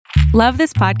Love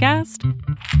this podcast?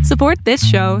 Support this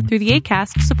show through the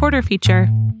Acast supporter feature.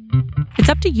 It's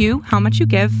up to you how much you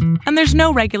give, and there's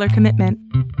no regular commitment.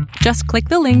 Just click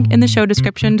the link in the show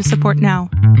description to support now.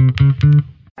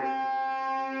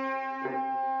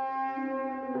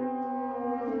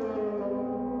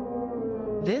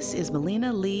 This is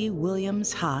Melina Lee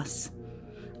Williams Haas.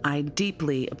 I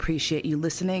deeply appreciate you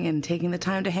listening and taking the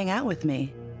time to hang out with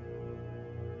me.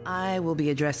 I will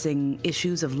be addressing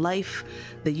issues of life,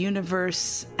 the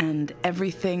universe, and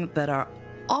everything that are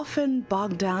often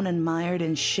bogged down and mired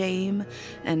in shame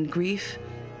and grief,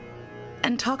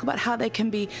 and talk about how they can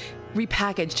be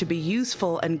repackaged to be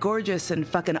useful and gorgeous and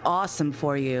fucking awesome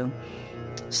for you.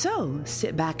 So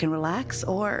sit back and relax,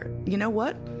 or you know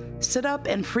what? Sit up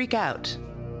and freak out.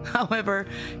 However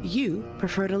you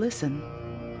prefer to listen.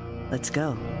 Let's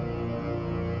go.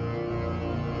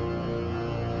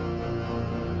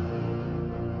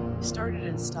 Started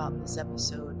and stopped this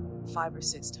episode 5 or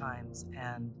 6 times,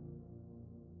 and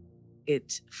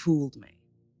it fooled me.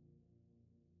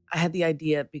 I had the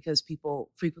idea because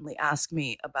people frequently ask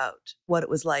me about what it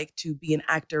was like to be an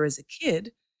actor as a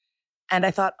kid. And I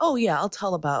thought, oh yeah, I'll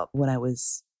tell about when I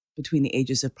was between the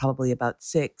ages of probably about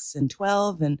 6 and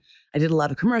 12. And I did a lot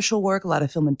of commercial work, a lot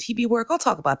of film and TV work. I'll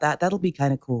talk about that. That'll be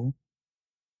kind of cool.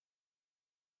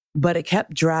 But it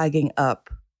kept dragging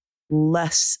up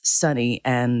less sunny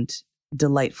and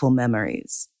delightful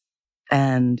memories.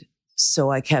 And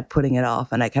so I kept putting it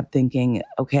off, and I kept thinking,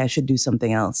 okay, I should do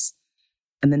something else.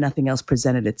 And then nothing else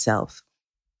presented itself.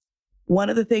 One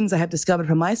of the things I have discovered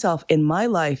for myself in my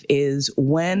life is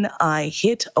when I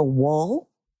hit a wall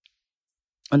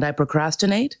and I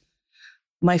procrastinate,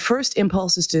 my first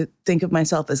impulse is to think of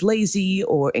myself as lazy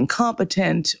or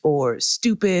incompetent or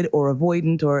stupid or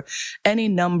avoidant or any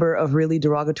number of really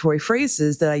derogatory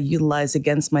phrases that I utilize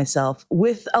against myself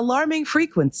with alarming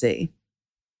frequency.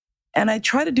 And I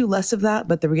try to do less of that,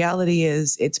 but the reality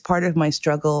is it's part of my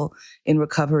struggle in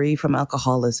recovery from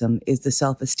alcoholism is the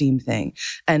self-esteem thing,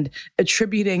 and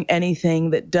attributing anything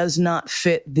that does not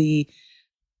fit the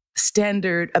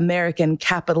standard American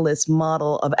capitalist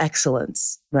model of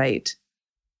excellence, right?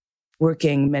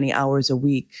 Working many hours a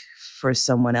week for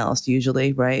someone else,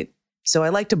 usually, right? So I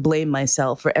like to blame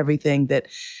myself for everything that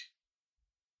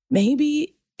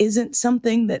maybe isn't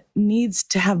something that needs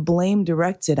to have blame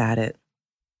directed at it.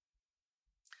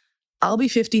 I'll be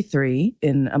 53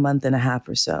 in a month and a half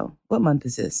or so. What month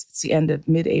is this? It's the end of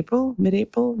mid-April,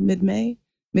 mid-May,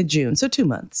 mid-June. So 2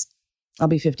 months. I'll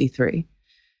be 53.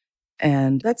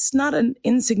 And that's not an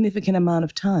insignificant amount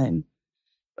of time.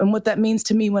 And what that means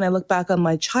to me when I look back on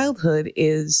my childhood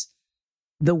is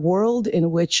the world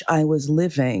in which I was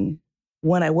living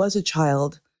when I was a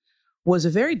child was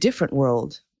a very different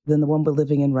world than the one we're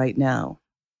living in right now.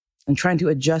 And trying to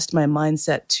adjust my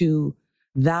mindset to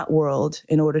that world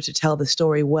in order to tell the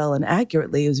story well and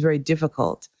accurately was very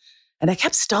difficult. And I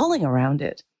kept stalling around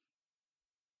it.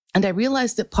 And I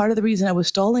realized that part of the reason I was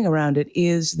stalling around it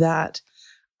is that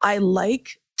I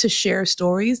like to share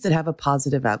stories that have a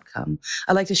positive outcome.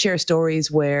 I like to share stories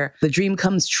where the dream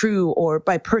comes true, or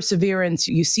by perseverance,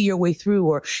 you see your way through,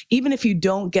 or even if you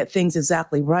don't get things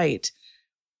exactly right,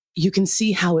 you can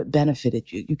see how it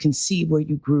benefited you. You can see where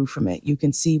you grew from it. You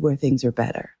can see where things are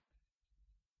better.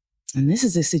 And this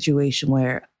is a situation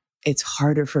where it's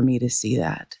harder for me to see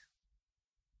that.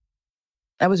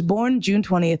 I was born June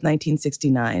 20th,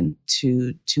 1969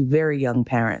 to very young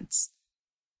parents.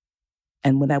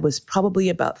 And when I was probably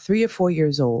about 3 or 4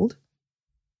 years old,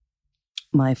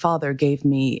 my father gave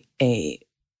me a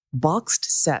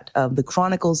boxed set of the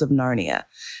Chronicles of Narnia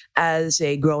as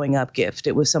a growing up gift.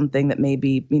 It was something that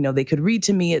maybe, they could read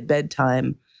to me at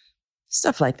bedtime,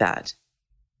 stuff like that.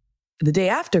 The day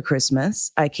after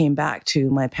Christmas, I came back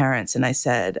to my parents and I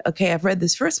said, okay, I've read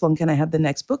this first one. Can I have the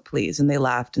next book, please? And they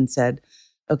laughed and said,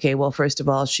 okay, well, first of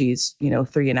all, she's,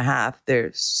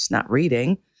 3.5. She's not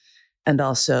reading. And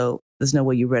also, there's no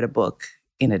way you read a book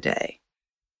in a day.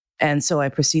 And so I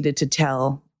proceeded to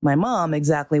tell my mom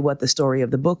exactly what the story of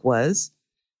the book was.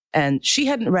 And she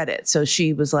hadn't read it. So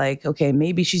she was like, okay,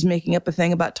 maybe she's making up a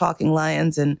thing about talking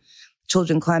lions and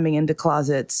children climbing into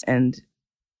closets and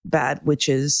bad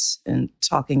witches and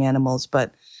talking animals.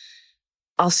 But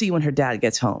I'll see when her dad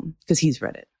gets home because he's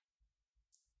read it.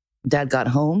 Dad got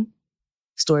home.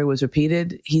 Story was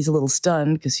repeated. He's a little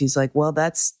stunned because he's like, well,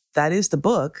 that is the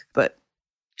book, but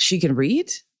she can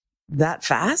read that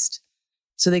fast?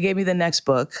 So they gave me the next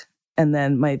book, and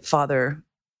then my father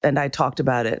and I talked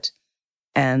about it,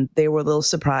 and they were a little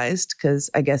surprised because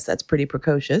I guess that's pretty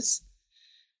precocious.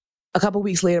 A couple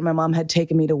weeks later, my mom had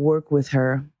taken me to work with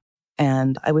her,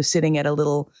 and I was sitting at a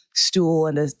little stool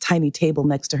and a tiny table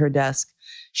next to her desk.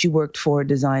 She worked for a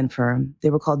design firm. They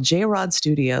were called J-Rod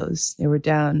Studios. They were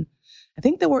down, I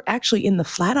think they were actually in the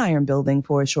Flatiron building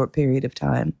for a short period of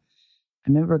time. I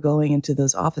remember going into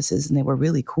those offices and they were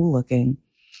really cool looking.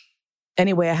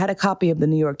 Anyway, I had a copy of the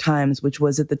New York Times, which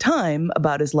was at the time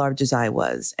about as large as I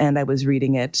was. And I was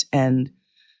reading it. And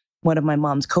one of my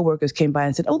mom's coworkers came by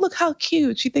and said, "Oh, look how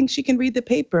cute. She thinks she can read the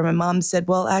paper." And my mom said,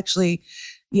 "Well, actually,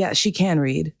 yeah, she can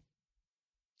read."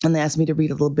 And they asked me to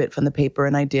read a little bit from the paper,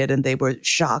 and I did. And they were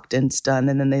shocked and stunned.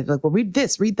 And then they were like, "Well, read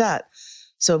this, read that."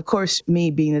 So, of course,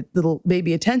 me being a little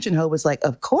baby attention hoe was like,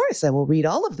 "Of course, I will read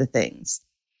all of the things."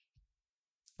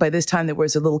 By this time, there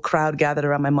was a little crowd gathered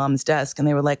around my mom's desk, and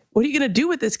they were like, "What are you going to do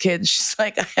with this kid?" She's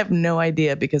like, "I have no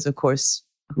idea," because, of course,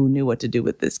 who knew what to do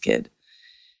with this kid?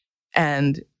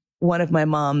 And one of my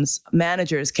mom's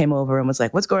managers came over and was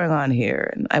like, "What's going on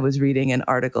here?" And I was reading an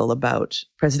article about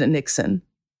President Nixon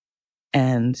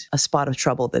and a spot of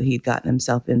trouble that he'd gotten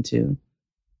himself into.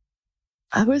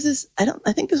 I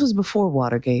think this was before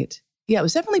Watergate. Yeah, it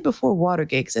was definitely before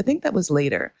Watergate, because I think that was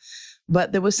later.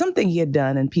 But there was something he had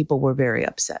done and people were very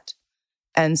upset.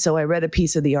 And so I read a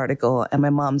piece of the article, and my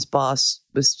mom's boss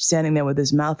was standing there with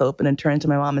his mouth open and turned to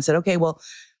my mom and said, "Okay, well,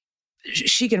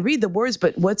 she can read the words,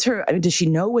 but does she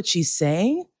know what she's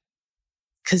saying?"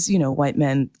 Because, white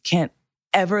men can't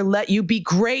ever let you be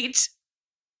great.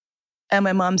 And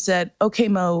my mom said, "Okay,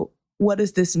 Mo, what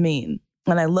does this mean?"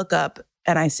 And I look up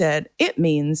and I said, "It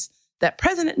means that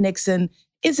President Nixon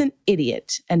is an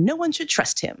idiot and no one should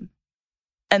trust him."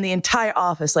 And the entire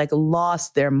office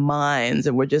lost their minds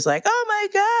and were just like, "Oh my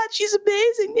God, she's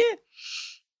amazing." Yeah.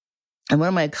 And one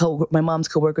of my mom's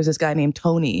coworkers, this guy named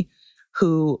Tony,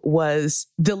 who was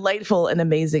delightful and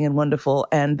amazing and wonderful.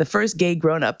 And the first gay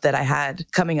grown-up that I had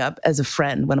coming up as a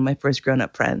friend, one of my first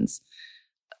grown-up friends.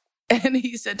 And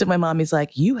he said to my mom, he's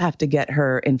like, "You have to get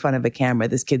her in front of a camera.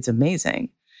 This kid's amazing."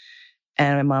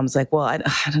 And my mom's like, "Well, I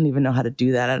don't even know how to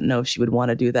do that. I don't know if she would want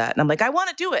to do that." And I'm like, "I want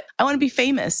to do it. I want to be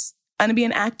famous. I want to be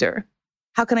an actor.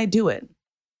 How can I do it?"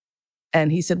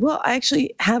 And he said, "Well, I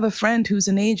actually have a friend who's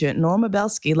an agent, Norma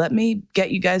Belsky. Let me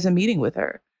get you guys a meeting with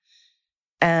her."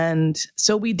 And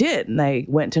so we did. And I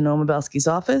went to Norma Belsky's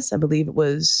office. I believe it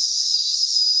was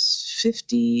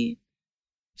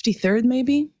 53rd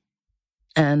maybe.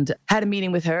 And had a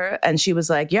meeting with her. And she was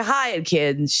like, "You're hired,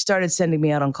 kid." And she started sending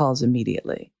me out on calls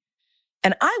immediately.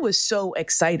 And I was so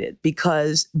excited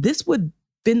because this would have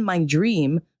been my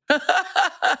dream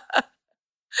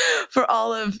for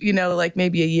all of,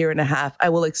 maybe a year and a half. I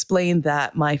will explain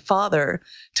that my father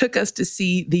took us to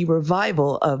see the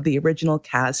revival of the original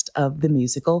cast of the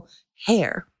musical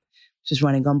Hair, which is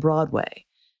running on Broadway.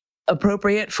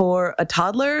 Appropriate for a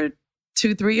toddler,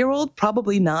 2, 3-year-old?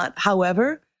 Probably not.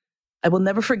 However, I will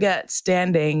never forget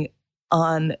standing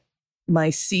on my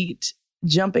seat,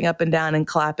 jumping up and down and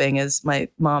clapping as my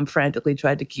mom frantically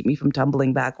tried to keep me from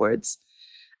tumbling backwards,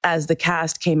 as the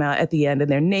cast came out at the end and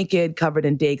they're naked, covered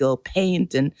in Dago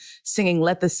paint and singing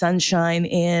 "Let the Sunshine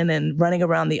In" and running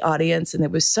around the audience. And there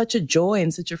was such a joy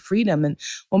and such a freedom. And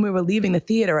when we were leaving the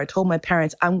theater, I told my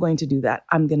parents, "I'm going to do that.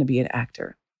 I'm going to be an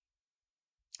actor."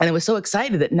 And I was so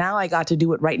excited that now I got to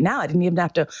do it right now. I didn't even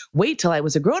have to wait till I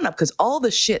was a grown-up, because all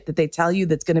the shit that they tell you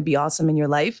that's going to be awesome in your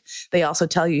life, they also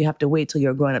tell you have to wait till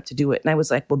you're a grown-up to do it. And I was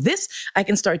like, well, this I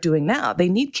can start doing now. They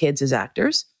need kids as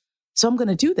actors. So I'm going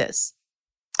to do this.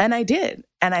 And I did.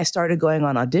 And I started going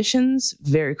on auditions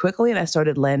very quickly, and I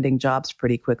started landing jobs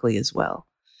pretty quickly as well.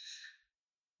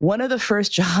 One of the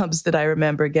first jobs that I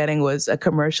remember getting was a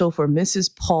commercial for Mrs.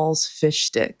 Paul's Fish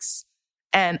Sticks.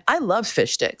 And I love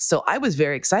fish sticks. So I was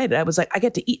very excited. I was like, I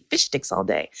get to eat fish sticks all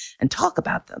day and talk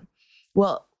about them.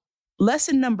 Well,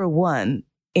 lesson number 1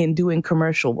 in doing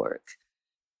commercial work,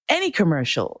 any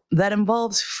commercial that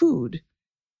involves food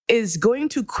is going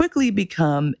to quickly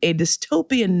become a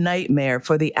dystopian nightmare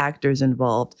for the actors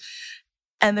involved.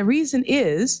 And the reason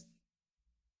is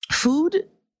food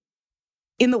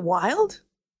in the wild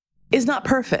is not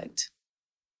perfect.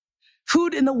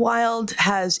 Food in the wild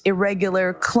has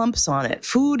irregular clumps on it.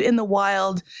 Food in the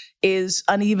wild is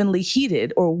unevenly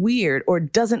heated or weird or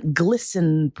doesn't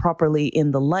glisten properly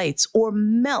in the lights or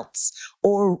melts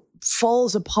or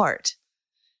falls apart.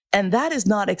 And that is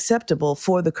not acceptable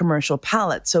for the commercial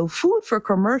palate. So food for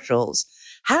commercials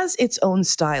has its own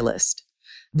stylist.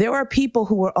 There are people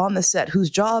who are on the set whose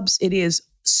jobs it is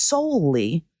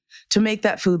solely to make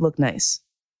that food look nice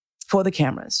for the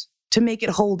cameras, to make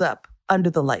it hold up under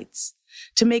the lights,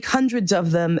 to make hundreds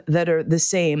of them that are the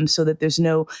same so that there's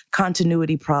no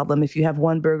continuity problem. If you have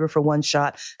one burger for one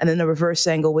shot and then a reverse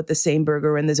angle with the same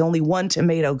burger and there's only one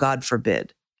tomato, God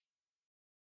forbid.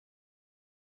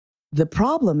 The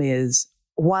problem is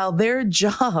while their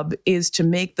job is to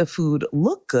make the food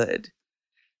look good,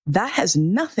 that has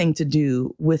nothing to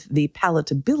do with the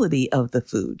palatability of the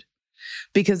food.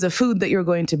 Because the food that you're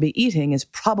going to be eating is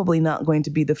probably not going to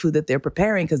be the food that they're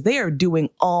preparing, because they are doing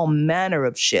all manner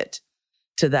of shit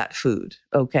to that food,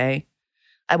 okay?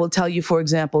 I will tell you, for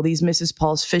example, these Mrs.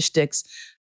 Paul's fish sticks,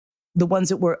 the ones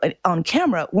that were on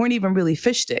camera weren't even really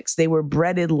fish sticks. They were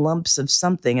breaded lumps of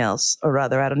something else, or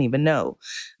rather, I don't even know,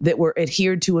 that were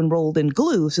adhered to and rolled in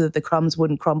glue so that the crumbs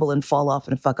wouldn't crumble and fall off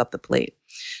and fuck up the plate.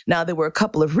 Now, there were a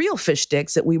couple of real fish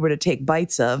sticks that we were to take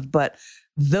bites of, but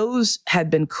those had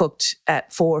been cooked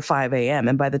at 4 or 5 a.m.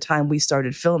 And by the time we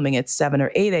started filming at 7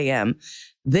 or 8 a.m.,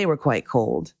 they were quite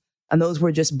cold. And those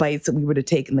were just bites that we were to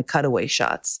take in the cutaway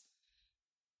shots.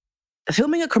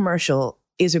 Filming a commercial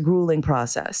is a grueling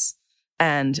process.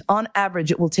 And on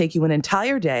average, it will take you an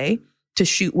entire day to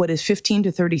shoot what is 15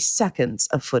 to 30 seconds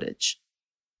of footage.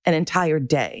 An entire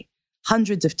day.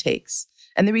 Hundreds of takes.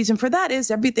 And the reason for that is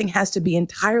everything has to be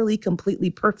entirely, completely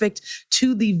perfect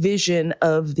to the vision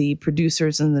of the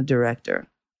producers and the director.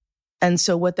 And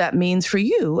so what that means for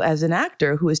you as an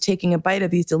actor who is taking a bite of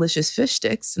these delicious fish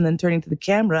sticks and then turning to the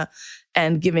camera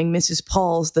and giving Mrs.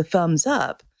 Paul's the thumbs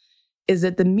up is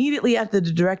that immediately after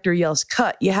the director yells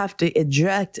cut, you have to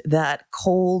eject that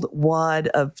cold wad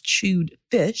of chewed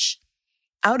fish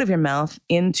out of your mouth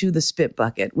into the spit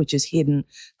bucket, which is hidden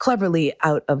cleverly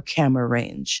out of camera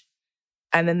range.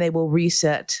 And then they will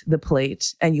reset the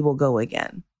plate and you will go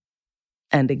again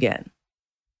and again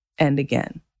and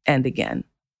again and again.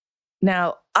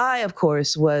 Now, I, of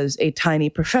course, was a tiny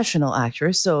professional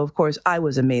actress, so of course I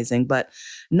was amazing, but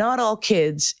not all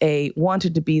kids, A,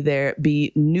 wanted to be there,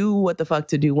 B, knew what the fuck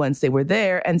to do once they were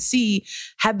there, and C,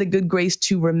 had the good grace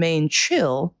to remain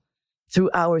chill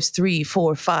through hours 3,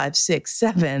 4, 5, 6,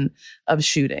 7 of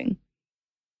shooting.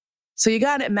 So you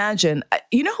got to imagine,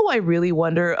 you know who I really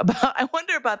wonder about? I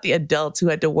wonder about the adults who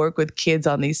had to work with kids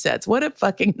on these sets. What a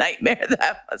fucking nightmare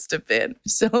that must have been.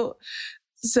 So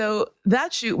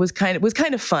that shoot was kind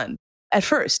of fun at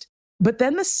first, but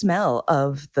then the smell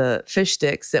of the fish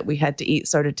sticks that we had to eat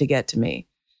started to get to me.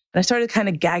 And I started kind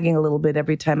of gagging a little bit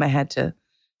every time I had to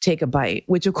take a bite,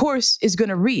 which of course is going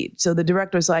to read. So the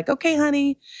director's like, okay,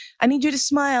 honey, I need you to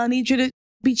smile. I need you to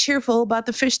be cheerful about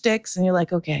the fish sticks. And you're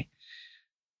like, okay,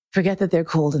 forget that they're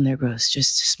cold and they're gross.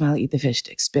 Just smile, eat the fish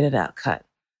sticks, spit it out, cut.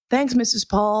 Thanks, Mrs.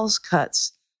 Paul's,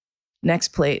 cuts. Next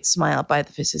plate, smile, bite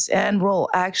the fishes, and roll,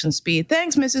 action, speed.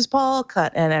 Thanks, Mrs. Paul,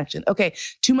 cut, and action. Okay,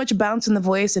 too much bounce in the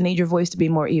voice. I need your voice to be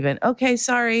more even. Okay,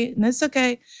 sorry, that's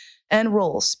okay. And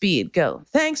roll, speed, go.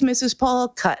 Thanks, Mrs. Paul,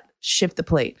 cut, shift the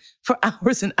plate for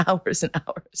hours and hours and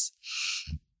hours.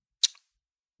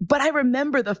 But I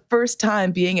remember the first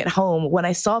time being at home when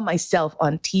I saw myself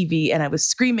on TV and I was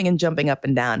screaming and jumping up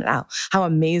and down, and how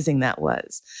amazing that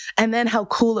was. And then how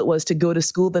cool it was to go to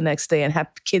school the next day and have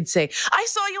kids say, I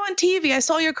saw you on TV, I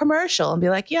saw your commercial, and be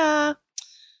like, yeah,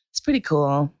 it's pretty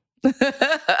cool.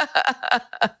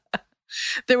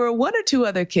 There were 1 or 2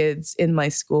 other kids in my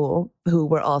school who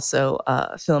were also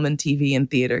film and TV and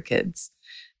theater kids.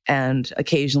 And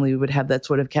occasionally we would have that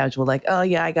sort of casual, like, oh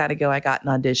yeah, I got to go. I got an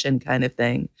audition kind of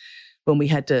thing when we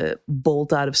had to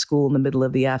bolt out of school in the middle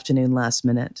of the afternoon last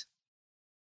minute.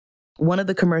 One of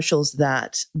the commercials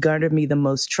that garnered me the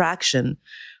most traction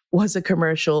was a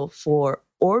commercial for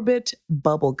Orbit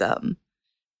bubblegum.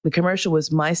 The commercial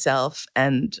was myself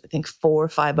and I think 4 or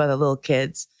 5 other little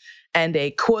kids and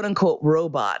a quote unquote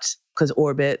robot, because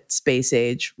Orbit, space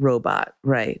age, robot,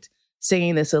 right?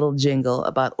 Singing this little jingle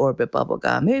about Orbit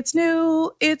bubblegum. It's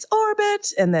new, it's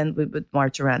Orbit. And then we would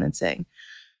march around and sing.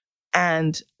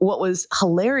 And what was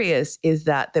hilarious is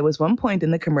that there was one point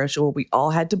in the commercial where we all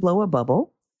had to blow a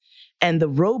bubble. And the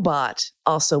robot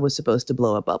also was supposed to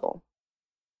blow a bubble.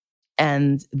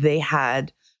 And they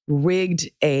had rigged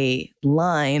a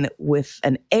line with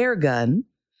an air gun.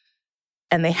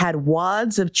 And they had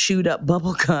wads of chewed up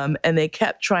bubble gum. And they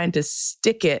kept trying to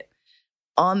stick it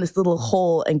on this little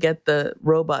hole and get the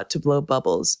robot to blow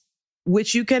bubbles,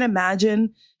 which you can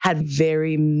imagine had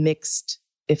very mixed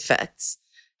effects.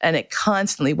 And it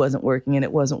constantly wasn't working, and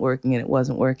it wasn't working, and it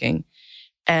wasn't working.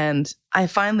 And I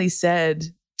finally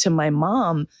said to my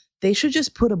mom, they should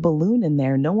just put a balloon in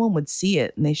there. No one would see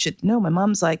it. And they should know. My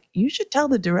mom's like, you should tell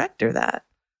the director that.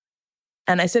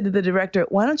 And I said to the director,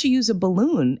 why don't you use a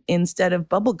balloon instead of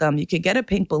bubble gum? You could get a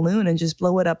pink balloon and just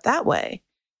blow it up that way.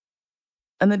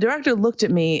 And the director looked at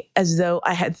me as though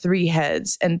I had 3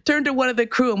 heads and turned to one of the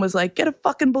crew and was like, get a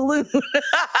fucking balloon.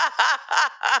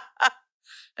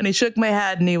 And he shook my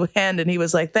hand and he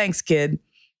was like, thanks, kid.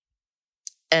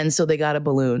 And so they got a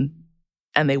balloon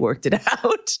and they worked it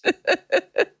out.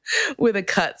 with a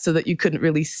cut so that you couldn't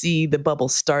really see the bubble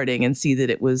starting and see that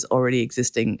it was already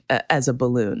existing as a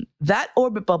balloon. That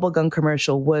Orbit bubblegum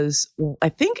commercial was, I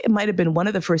think it might have been one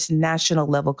of the first national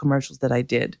level commercials that I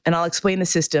did. And I'll explain the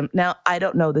system. Now, I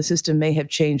don't know, the system may have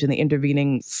changed in the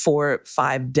intervening 4 or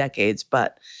 5 decades,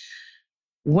 but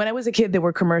when I was a kid, there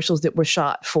were commercials that were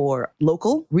shot for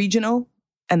local, regional,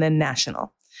 and then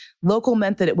national. Local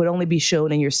meant that it would only be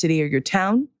shown in your city or your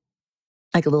town,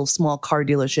 like a little small car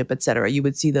dealership, et cetera. You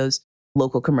would see those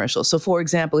local commercials. So for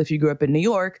example, if you grew up in New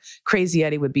York, Crazy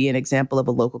Eddie would be an example of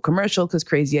a local commercial because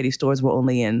Crazy Eddie stores were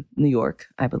only in New York,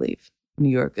 I believe. New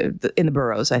York, in the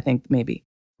boroughs, I think maybe.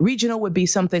 Regional would be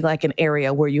something like an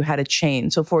area where you had a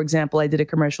chain. So for example, I did a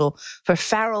commercial for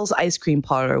Farrell's Ice Cream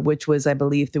Parlor, which was, I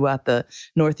believe, throughout the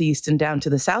Northeast and down to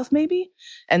the South, maybe.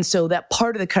 And so that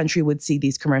part of the country would see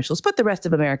these commercials, but the rest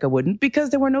of America wouldn't because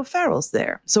there were no Farrell's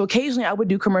there. So occasionally I would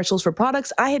do commercials for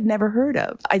products I had never heard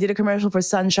of. I did a commercial for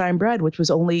Sunshine Bread, which was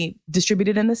only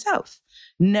distributed in the South.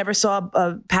 Never saw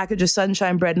a package of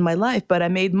Sunshine Bread in my life, but I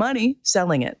made money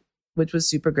selling it, which was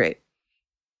super great.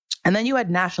 And then you had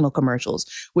national commercials,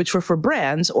 which were for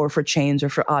brands or for chains or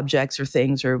for objects or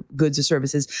things or goods or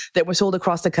services that were sold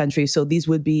across the country. So these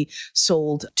would be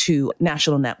sold to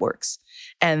national networks.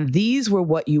 And these were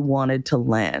what you wanted to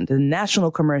land. The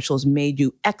national commercials made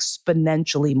you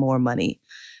exponentially more money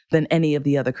than any of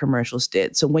the other commercials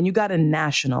did. So when you got a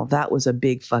national, that was a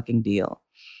big fucking deal.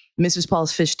 Mrs.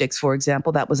 Paul's Fish Sticks, for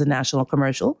example, that was a national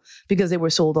commercial because they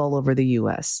were sold all over the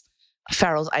US.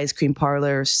 Farrell's Ice Cream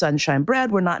Parlor, Sunshine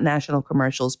Bread were not national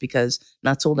commercials because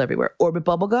not sold everywhere. Orbit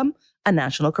Bubblegum, a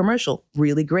national commercial.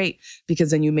 Really great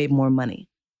because then you made more money.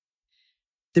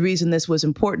 The reason this was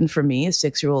important for me, a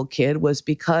 6-year-old kid, was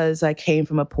because I came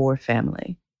from a poor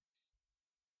family.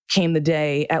 Came the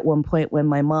day at one point when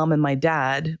my mom and my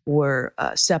dad were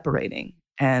separating.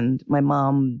 And my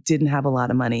mom didn't have a lot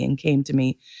of money and came to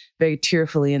me very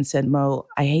tearfully and said, Mo,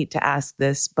 I hate to ask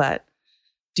this, but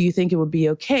do you think it would be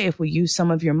okay if we use some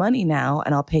of your money now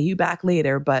and I'll pay you back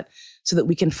later, but so that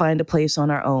we can find a place on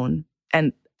our own?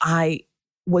 And I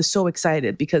was so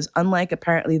excited because unlike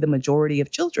apparently the majority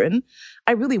of children,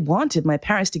 I really wanted my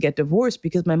parents to get divorced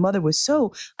because my mother was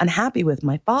so unhappy with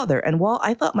my father. And while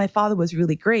I thought my father was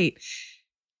really great,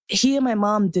 he and my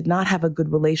mom did not have a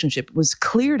good relationship. It was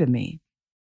clear to me.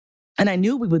 And I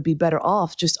knew we would be better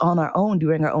off just on our own,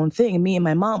 doing our own thing. And me and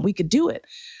my mom, we could do it.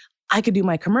 I could do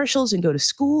my commercials and go to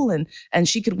school and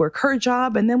she could work her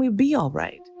job and then we'd be all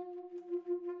right.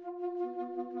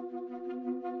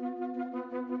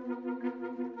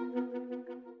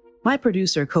 My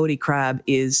producer, Cody Crabb,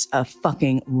 is a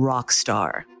fucking rock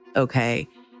star, okay?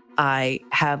 I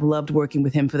have loved working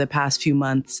with him for the past few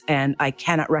months and I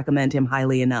cannot recommend him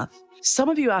highly enough. Some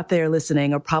of you out there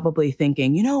listening are probably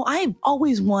thinking, you know, I've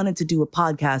always wanted to do a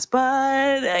podcast,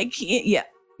 but I can't. Yeah.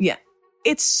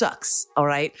 It sucks, all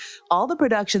right? All the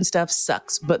production stuff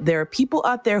sucks, but there are people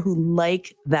out there who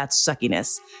like that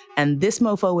suckiness, and this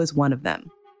mofo is one of them.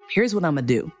 Here's what I'm gonna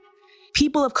do.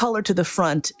 People of color to the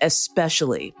front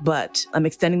especially, but I'm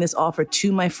extending this offer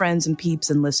to my friends and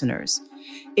peeps and listeners.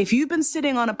 If you've been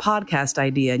sitting on a podcast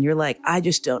idea and you're like, I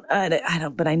don't,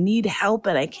 but I need help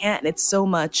and I can't, and it's so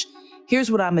much,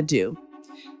 here's what I'm gonna do.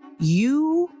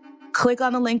 You click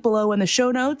on the link below in the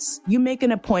show notes, you make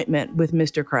an appointment with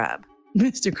Mr. Crabb.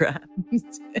 Mr. Crabb.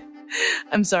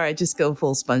 I'm sorry, I just go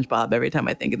full SpongeBob every time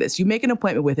I think of this. You make an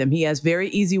appointment with him. He has very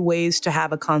easy ways to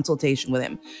have a consultation with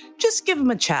him. Just give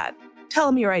him a chat. Tell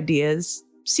him your ideas.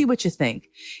 See what you think.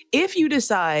 If you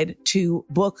decide to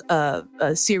book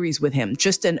a series with him,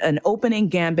 just an opening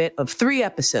gambit of 3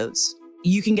 episodes,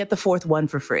 you can get the 4th one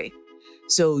for free.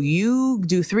 So you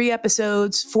do 3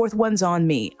 episodes, 4th one's on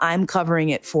me. I'm covering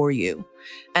it for you.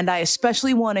 And I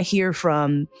especially want to hear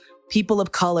from people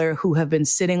of color who have been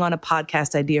sitting on a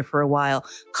podcast idea for a while.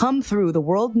 Come through. The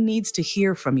world needs to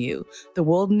hear from you. The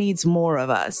world needs more of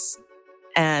us.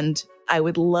 And I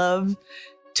would love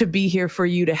to be here for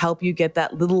you to help you get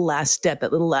that little last step, go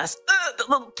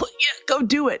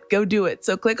do it. Go do it.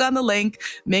 So click on the link,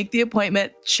 make the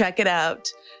appointment, check it out.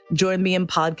 Join me in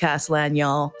podcast land,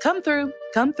 y'all. Come through.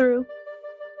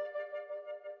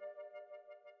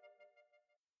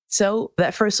 So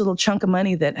that first little chunk of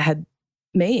money that had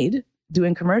made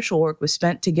doing commercial work was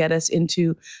spent to get us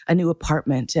into a new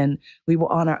apartment, and we were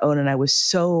on our own, and I was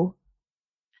so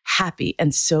happy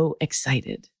and so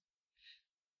excited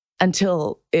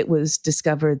until it was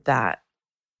discovered that,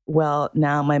 well,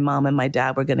 now my mom and my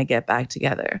dad were going to get back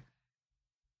together.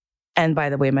 And by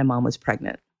the way, my mom was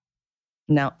pregnant.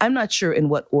 Now, I'm not sure in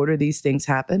what order these things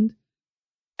happened,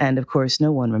 and of course,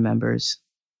 no one remembers.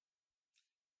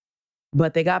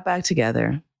 But they got back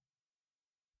together.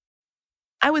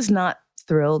 I was not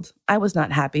thrilled. I was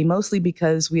not happy, mostly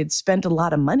because we had spent a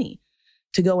lot of money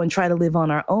to go and try to live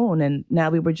on our own. And now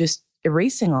we were just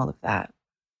erasing all of that.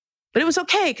 But it was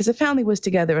okay because the family was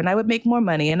together and I would make more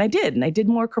money. And I did. And I did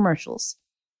more commercials.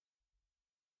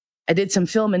 I did some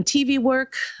film and TV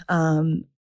work.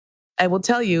 I will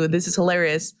tell you, this is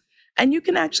hilarious. And you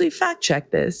can actually fact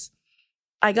check this.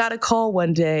 I got a call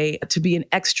one day to be an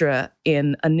extra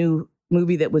in a new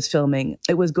movie that was filming.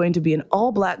 It was going to be an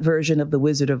all-Black version of The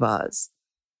Wizard of Oz.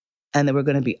 And there were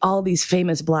going to be all these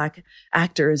famous Black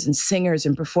actors and singers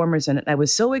and performers in it. And I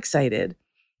was so excited.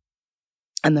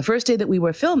 And the first day that we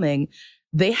were filming,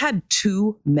 they had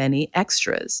too many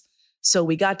extras. So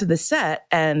we got to the set,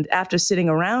 and after sitting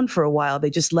around for a while, they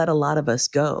just let a lot of us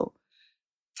go.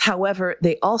 However,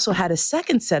 they also had a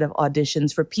second set of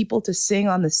auditions for people to sing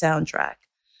on the soundtrack.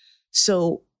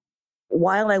 So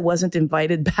while I wasn't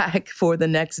invited back for the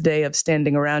next day of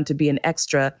standing around to be an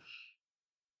extra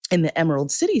in the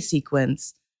Emerald City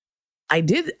sequence, I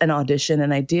did an audition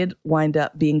and I did wind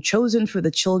up being chosen for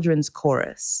the children's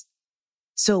chorus.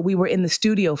 So we were in the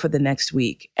studio for the next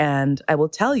week. And I will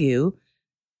tell you,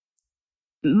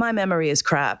 my memory is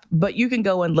crap, but you can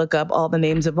go and look up all the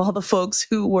names of all the folks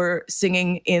who were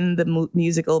singing in the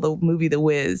musical, the movie, The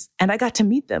Wiz. And I got to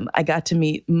meet them. I got to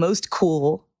meet Most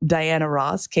Cool. Diana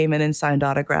Ross came in and signed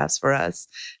autographs for us.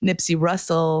 Nipsey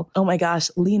Russell. Oh my gosh,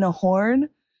 Lena Horne,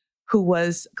 who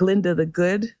was Glinda the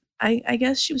Good. I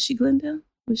guess was she Glinda?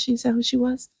 Is that who she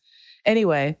was?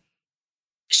 Anyway,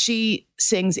 she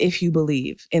sings If You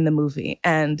Believe in the movie.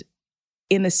 And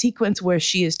in the sequence where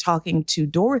she is talking to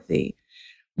Dorothy,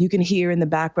 you can hear in the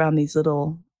background these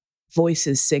little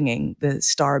voices singing, the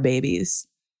Star Babies.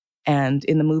 And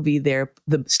in the movie, the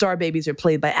Star Babies are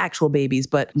played by actual babies,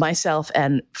 but myself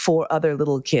and 4 other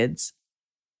little kids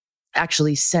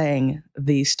actually sang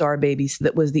the Star Babies.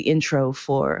 That was the intro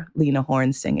for Lena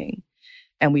Horne singing.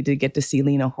 And we did get to see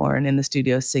Lena Horne in the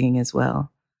studio singing as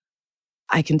well.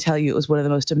 I can tell you it was one of the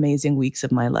most amazing weeks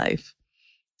of my life.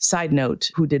 Side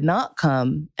note, who did not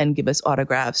come and give us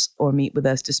autographs or meet with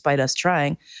us despite us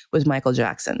trying was Michael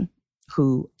Jackson,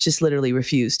 who just literally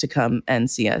refused to come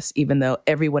and see us, even though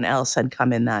everyone else had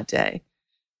come in that day.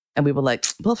 And we were like,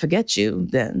 well, forget you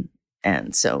then.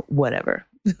 And so whatever.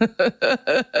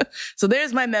 So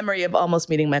there's my memory of almost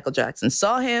meeting Michael Jackson.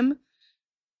 Saw him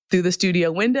through the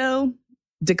studio window,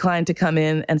 declined to come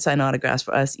in and sign autographs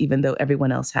for us, even though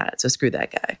everyone else had. So screw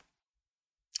that guy,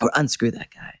 or unscrew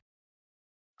that guy.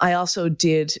 I also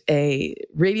did a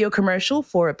radio commercial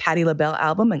for a Patti LaBelle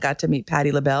album and got to meet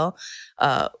Patti LaBelle,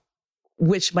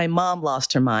 which my mom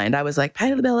lost her mind. I was like,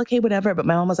 Patti LaBelle, okay, whatever. But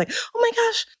my mom was like, oh my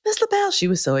gosh, Miss LaBelle. She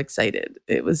was so excited.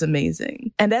 It was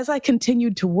amazing. And as I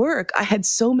continued to work, I had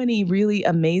so many really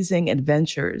amazing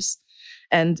adventures.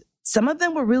 And some of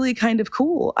them were really kind of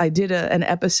cool. I did an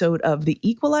episode of The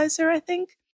Equalizer, I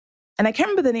think. And I can't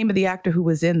remember the name of the actor who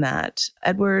was in that.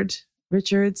 Edward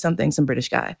Richard, some British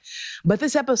guy. But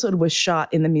this episode was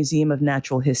shot in the Museum of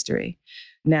Natural History.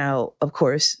 Now, of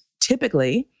course,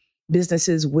 typically,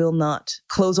 businesses will not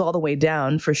close all the way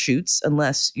down for shoots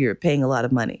unless you're paying a lot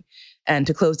of money. And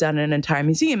to close down an entire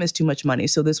museum is too much money.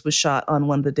 So this was shot on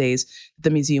one of the days the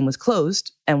museum was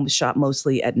closed and was shot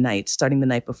mostly at night, starting the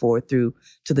night before through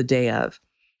to the day of,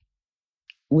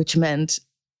 which meant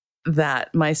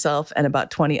that myself and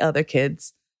about 20 other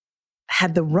kids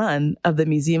had the run of the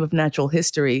Museum of Natural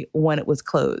History when it was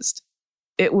closed.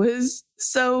 It was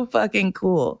so fucking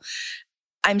cool.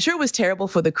 I'm sure it was terrible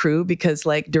for the crew because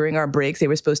like during our breaks, they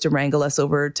were supposed to wrangle us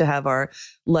over to have our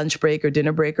lunch break or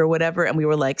dinner break or whatever. And we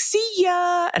were like, see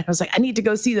ya. And I was like, I need to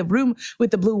go see the room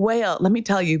with the blue whale. Let me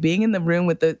tell you, being in the room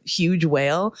with the huge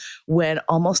whale when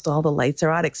almost all the lights are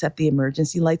out except the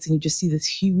emergency lights, and you just see this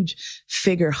huge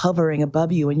figure hovering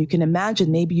above you. And you can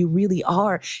imagine maybe you really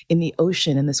are in the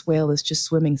ocean and this whale is just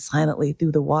swimming silently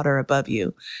through the water above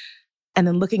you. And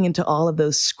then looking into all of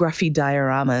those scruffy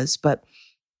dioramas. But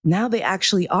now they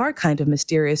actually are kind of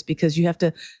mysterious because you have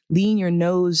to lean your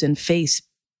nose and face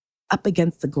up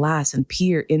against the glass and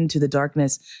peer into the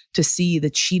darkness to see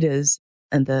the cheetahs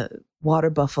and the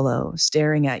water buffalo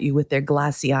staring at you with their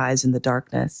glassy eyes in the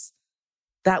darkness.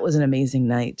 That was an amazing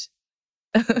night.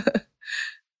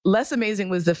 Less amazing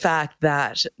was the fact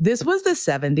that this was the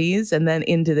 70s and then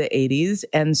into the 80s.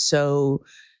 And so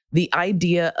the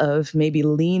idea of maybe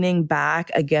leaning back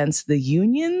against the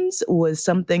unions was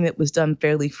something that was done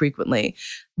fairly frequently.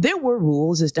 There were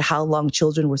rules as to how long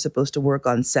children were supposed to work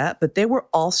on set, but there were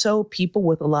also people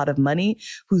with a lot of money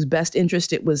whose best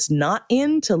interest it was not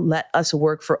in to let us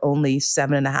work for only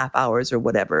 7.5 hours or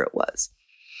whatever it was.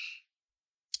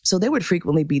 So there would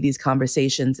frequently be these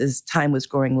conversations as time was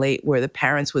growing late where the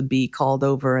parents would be called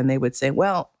over and they would say,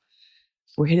 well,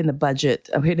 we're hitting the budget.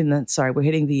 We're hitting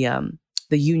the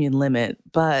union limit,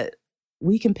 but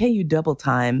we can pay you double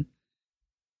time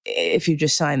if you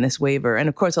just sign this waiver. And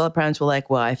of course, all the parents were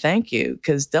like, well, I thank you,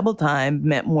 because double time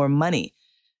meant more money.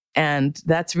 And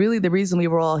that's really the reason we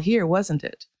were all here, wasn't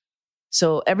it?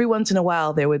 So every once in a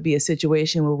while, there would be a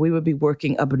situation where we would be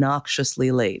working obnoxiously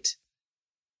late.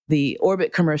 The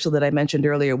Orbit commercial that I mentioned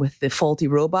earlier with the faulty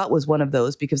robot was one of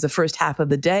those, because the first half of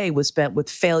the day was spent with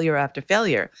failure after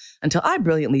failure until I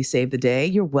brilliantly saved the day.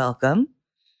 You're welcome.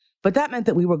 But that meant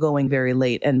that we were going very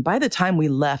late. And by the time we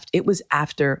left, it was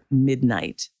after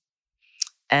midnight.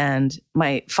 And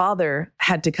my father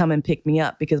had to come and pick me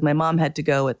up because my mom had to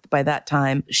go. By that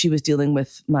time, she was dealing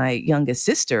with my youngest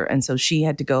sister. And so she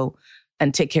had to go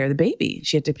and take care of the baby.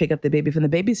 She had to pick up the baby from the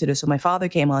babysitter. So my father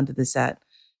came onto the set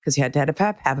because he had to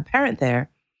have a parent there.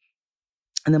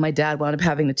 And then my dad wound up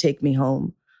having to take me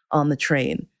home on the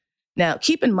train. Now,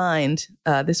 keep in mind,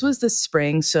 this was the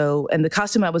spring. And the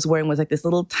costume I was wearing was like this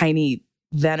little tiny,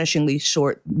 vanishingly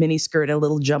short mini skirt, a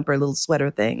little jumper, a little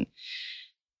sweater thing.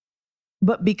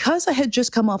 But because I had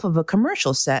just come off of a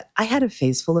commercial set, I had a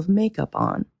face full of makeup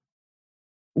on,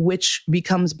 which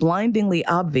becomes blindingly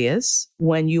obvious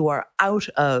when you are out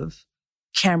of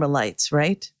camera lights,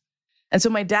 right? And so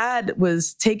my dad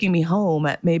was taking me home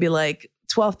at maybe like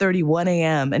 12:30, 1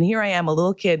 a.m. And here I am, a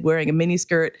little kid wearing a mini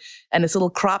skirt and this little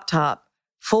crop top,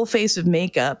 full face of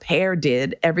makeup, hair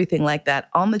did, everything like that,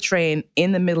 on the train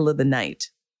in the middle of the night.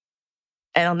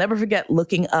 And I'll never forget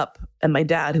looking up at my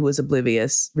dad, who was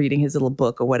oblivious, reading his little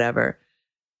book or whatever,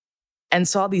 and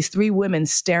saw these three women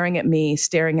staring at me,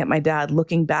 staring at my dad,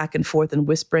 looking back and forth and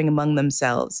whispering among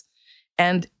themselves.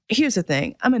 And here's the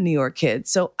thing, I'm a New York kid,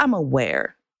 so I'm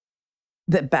aware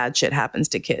that bad shit happens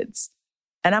to kids.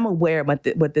 And I'm aware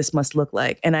what this must look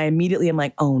like. And I immediately am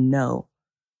like, oh no,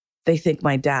 they think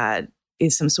my dad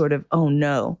is some sort of, oh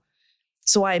no.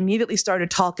 So I immediately started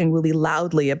talking really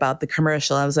loudly about the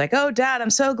commercial. I was like, oh, Dad, I'm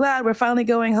so glad we're finally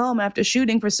going home after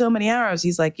shooting for so many hours.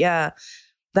 He's like, yeah,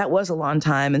 that was a long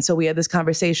time. And so we had this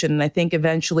conversation. And I think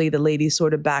eventually the ladies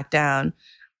sort of backed down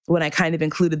when I kind of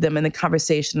included them in the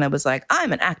conversation. I was like,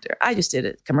 I'm an actor. I just did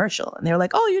a commercial. And they were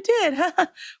like, oh, you did?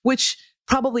 Which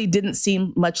probably didn't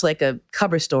seem much like a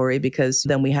cover story, because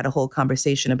then we had a whole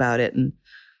conversation about it. And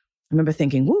I remember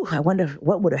thinking, woo, I wonder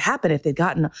what would have happened if they'd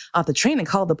gotten off the train and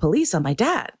called the police on my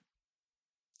dad.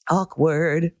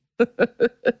 Awkward.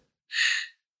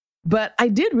 But I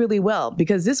did really well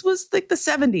because this was like the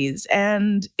 70s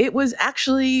and it was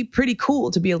actually pretty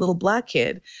cool to be a little Black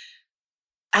kid.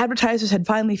 Advertisers had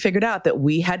finally figured out that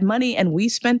we had money and we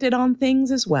spent it on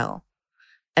things as well.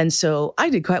 And so I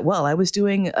did quite well. I was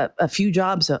doing a few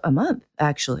jobs a month,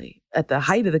 actually, at the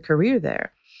height of the career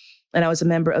there. And I was a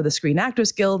member of the Screen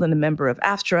Actors Guild and a member of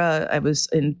AFTRA. I was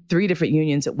in 3 different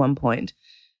unions at one point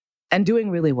and doing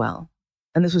really well.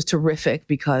 And this was terrific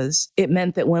because it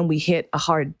meant that when we hit a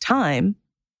hard time,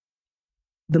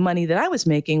 the money that I was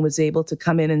making was able to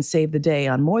come in and save the day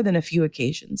on more than a few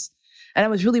occasions. And I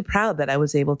was really proud that I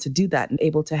was able to do that and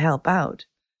able to help out.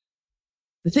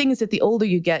 The thing is that the older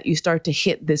you get, you start to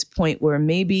hit this point where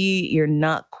maybe you're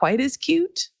not quite as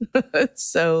cute.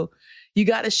 So you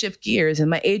got to shift gears. And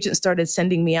my agent started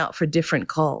sending me out for different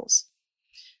calls.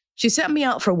 She sent me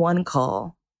out for one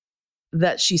call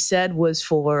that she said was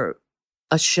for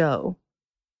a show.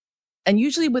 And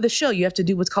usually with a show, you have to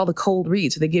do what's called a cold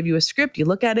read. So they give you a script, you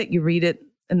look at it, you read it,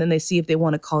 and then they see if they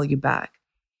want to call you back.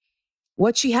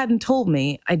 What she hadn't told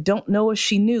me, I don't know if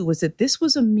she knew, was that this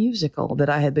was a musical that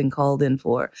I had been called in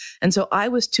for. And so I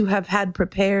was to have had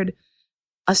prepared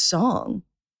a song,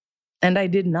 and I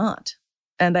did not.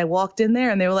 And I walked in there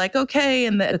and they were like, okay.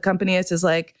 And the accompanist is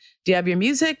like, do you have your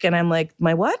music? And I'm like,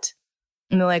 my what?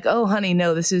 And they're like, oh, honey,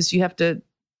 no, you have to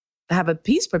have a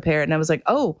piece prepared. And I was like,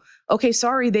 oh, okay,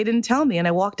 sorry, they didn't tell me. And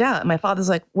I walked out. And my father's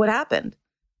like, what happened?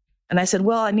 And I said,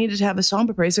 well, I needed to have a song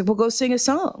prepared. He's like, well, go sing a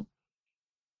song.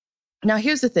 Now,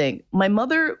 here's the thing. My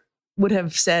mother would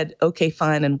have said, okay,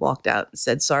 fine, and walked out and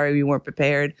said, sorry, we weren't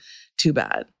prepared. Too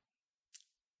bad.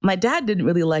 My dad didn't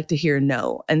really like to hear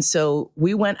no. And so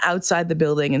we went outside the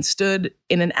building and stood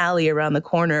in an alley around the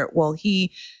corner while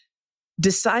he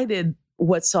decided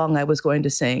what song I was going to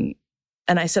sing.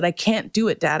 And I said, I can't do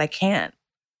it, Dad. I can't.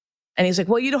 And he's like,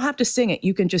 well, you don't have to sing it.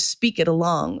 You can just speak it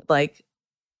along, like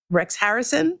Rex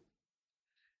Harrison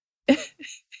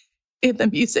in The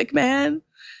Music Man.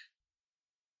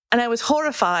 And I was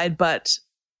horrified, but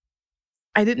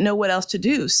I didn't know what else to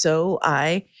do. So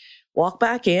I walked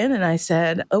back in and I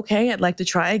said, okay, I'd like to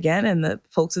try again. And the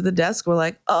folks at the desk were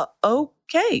like,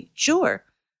 okay, sure.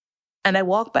 And I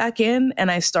walked back in and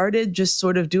I started just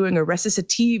sort of doing a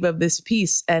recitative of this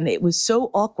piece. And it was so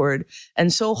awkward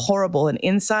and so horrible. And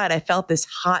inside I felt this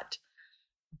hot,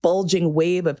 bulging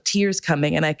wave of tears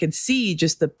coming. And I could see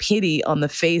just the pity on the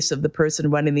face of the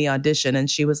person running the audition. And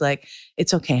she was like,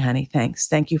 "It's okay, honey. Thanks.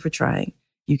 Thank you for trying.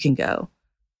 You can go."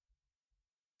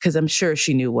 Because I'm sure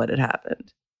she knew what had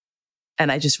happened.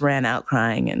 And I just ran out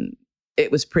crying, and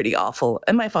it was pretty awful.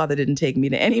 And my father didn't take me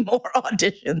to any more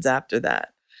auditions after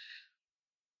that.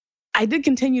 I did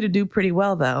continue to do pretty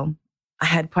well, though. I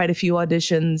had quite a few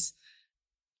auditions.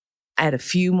 I had a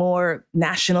few more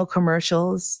national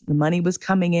commercials. The money was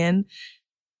coming in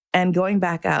and going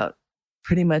back out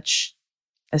pretty much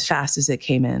as fast as it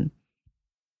came in.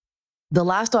 The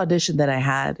last audition that I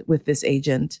had with this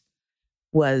agent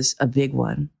was a big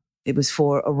one. It was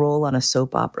for a role on a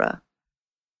soap opera.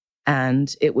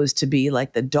 And it was to be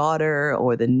like the daughter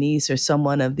or the niece or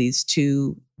someone of these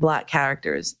two Black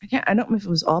characters. I don't know if it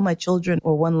was All My Children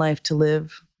or One Life to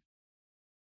Live.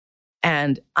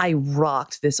 And I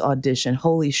rocked this audition.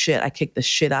 Holy shit, I kicked the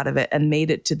shit out of it and made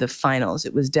it to the finals.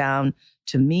 It was down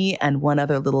to me and one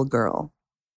other little girl.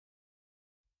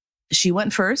 She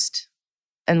went first.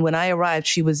 And when I arrived,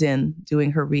 she was in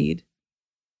doing her read.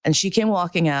 And she came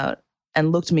walking out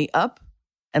and looked me up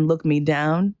and looked me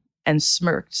down and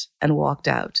smirked and walked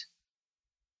out.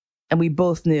 And we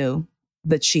both knew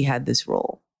that she had this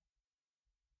role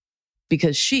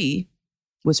because she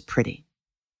was pretty.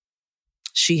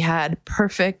 She had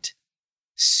perfect,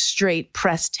 straight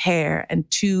pressed hair and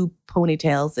two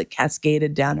ponytails that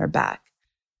cascaded down her back.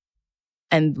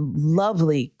 And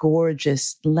lovely,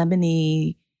 gorgeous,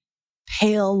 lemony,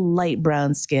 pale, light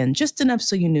brown skin, just enough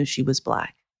so you knew she was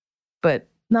Black, but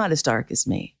not as dark as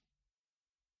me.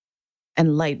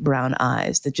 And light brown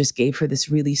eyes that just gave her this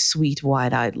really sweet,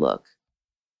 wide-eyed look.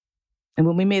 And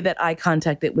when we made that eye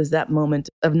contact, it was that moment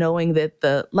of knowing that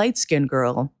the light-skinned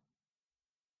girl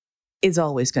is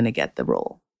always going to get the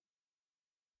role.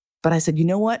 But I said, you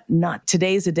know what? Not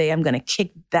today's the day I'm going to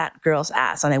kick that girl's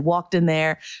ass. And I walked in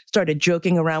there, started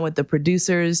joking around with the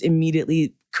producers,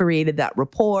 immediately created that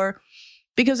rapport.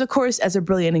 Because, of course, as a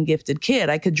brilliant and gifted kid,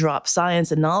 I could drop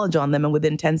science and knowledge on them. And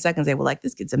within 10 seconds, they were like,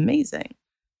 this kid's amazing.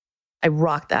 I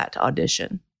rocked that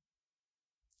audition.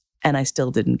 And I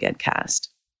still didn't get cast.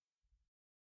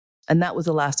 And that was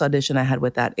the last audition I had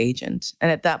with that agent.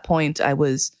 And at that point, I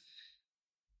was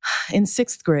in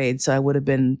 6th grade, so I would have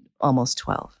been almost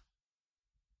 12.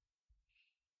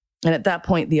 And at that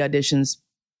point, the auditions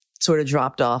sort of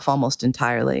dropped off almost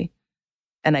entirely.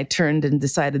 And I turned and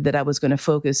decided that I was going to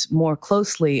focus more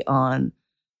closely on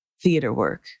theater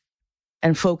work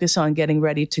and focus on getting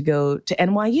ready to go to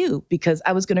NYU because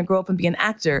I was going to grow up and be an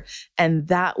actor. And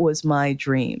that was my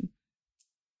dream.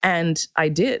 And I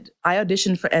did. I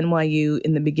auditioned for NYU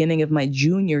in the beginning of my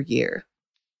junior year.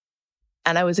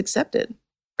 And I was accepted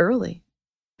early.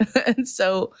 And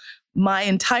so my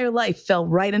entire life fell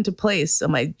right into place. So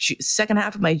my second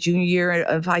half of my junior year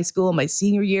of high school and my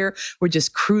senior year were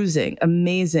just cruising,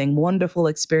 amazing, wonderful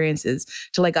experiences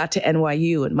till I got to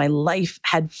NYU and my life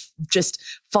had just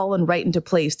fallen right into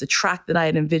place. The track that I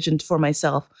had envisioned for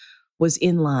myself was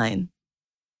in line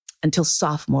until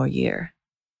sophomore year.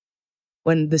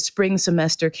 When the spring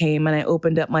semester came and I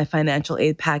opened up my financial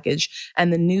aid package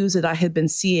and the news that I had been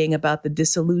seeing about the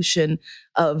dissolution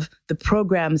of the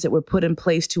programs that were put in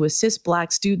place to assist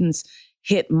Black students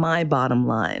hit my bottom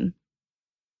line.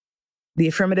 The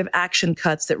affirmative action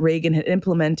cuts that Reagan had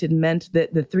implemented meant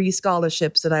that the 3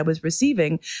 scholarships that I was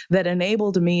receiving that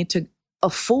enabled me to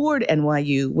afford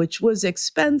NYU, which was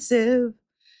expensive,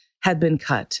 had been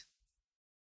cut.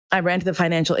 I ran to the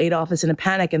financial aid office in a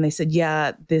panic and they said,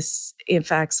 yeah, this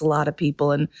impacts a lot of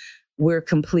people and we're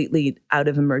completely out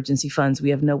of emergency funds. We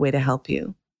have no way to help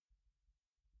you.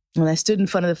 When I stood in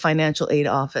front of the financial aid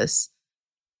office,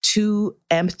 too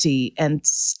empty and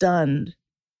stunned,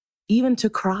 even to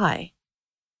cry,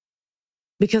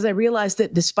 because I realized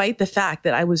that despite the fact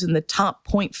that I was in the top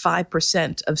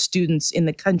 0.5% of students in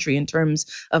the country in terms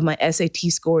of my SAT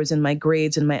scores and my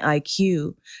grades and my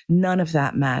IQ, none of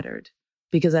that mattered.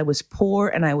 Because I was poor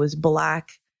and I was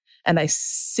Black and I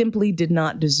simply did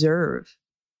not deserve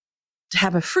to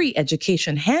have a free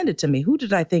education handed to me. Who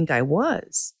did I think I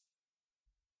was?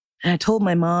 And I told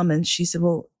my mom and she said,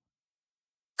 well,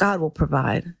 God will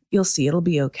provide. You'll see, it'll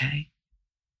be okay.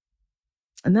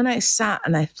 And then I sat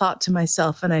and I thought to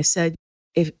myself and I said,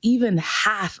 if even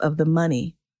half of the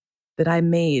money that I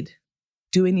made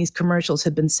doing these commercials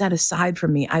had been set aside for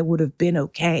me, I would have been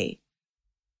okay.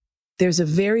 There's a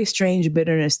very strange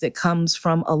bitterness that comes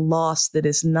from a loss that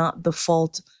is not the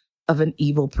fault of an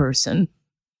evil person.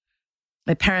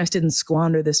 My parents didn't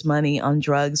squander this money on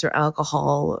drugs or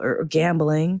alcohol or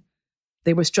gambling.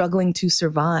 They were struggling to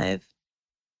survive.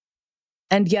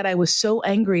 And yet I was so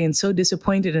angry and so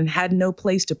disappointed and had no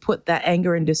place to put that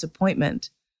anger and disappointment.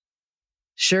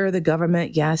 Sure, the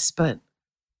government, yes, but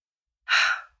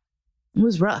it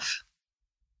was rough.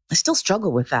 I still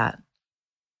struggle with that.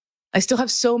 I still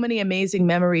have so many amazing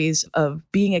memories of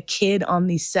being a kid on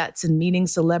these sets and meeting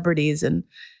celebrities and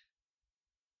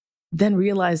then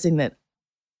realizing that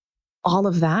all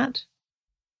of that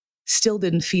still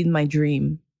didn't feed my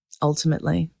dream,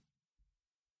 ultimately.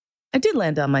 I did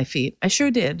land on my feet. I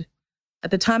sure did.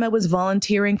 At the time I was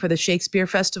volunteering for the Shakespeare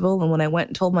Festival, and when I went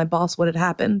and told my boss what had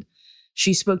happened,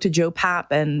 she spoke to Joe Papp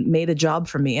and made a job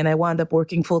for me, and I wound up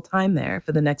working full-time there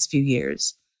for the next few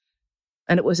years.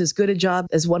 And it was as good a job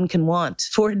as one can want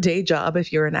for a day job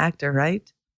if you're an actor,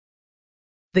 right?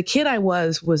 The kid I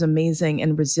was amazing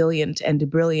and resilient and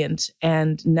brilliant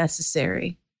and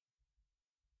necessary.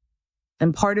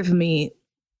 And part of me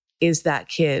is that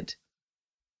kid,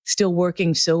 still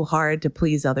working so hard to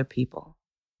please other people.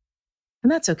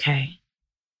 And that's okay.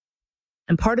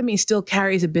 And part of me still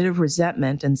carries a bit of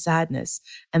resentment and sadness,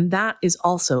 and that is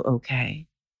also okay.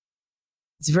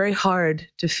 It's very hard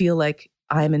to feel like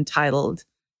I'm entitled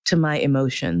to my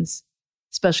emotions,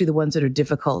 especially the ones that are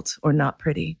difficult or not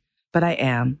pretty, but I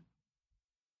am.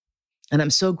 And I'm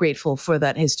so grateful for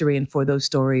that history and for those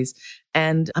stories.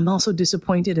 And I'm also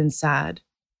disappointed and sad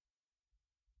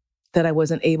that I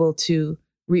wasn't able to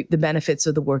reap the benefits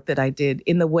of the work that I did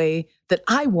in the way that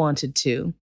I wanted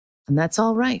to. And that's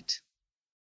all right.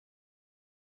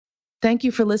 Thank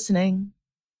you for listening.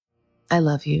 I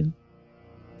love you.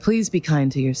 Please be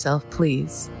kind to yourself,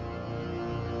 please.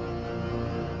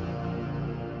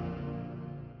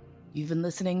 You've been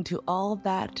listening to All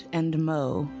That and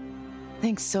Mo.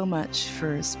 Thanks so much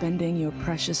for spending your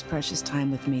precious, precious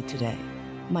time with me today.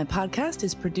 My podcast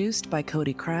is produced by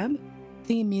Cody Crabb.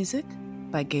 Theme music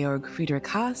by Georg Friedrich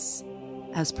Haas,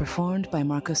 as performed by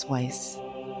Marcus Weiss.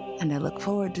 And I look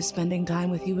forward to spending time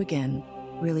with you again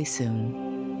really soon.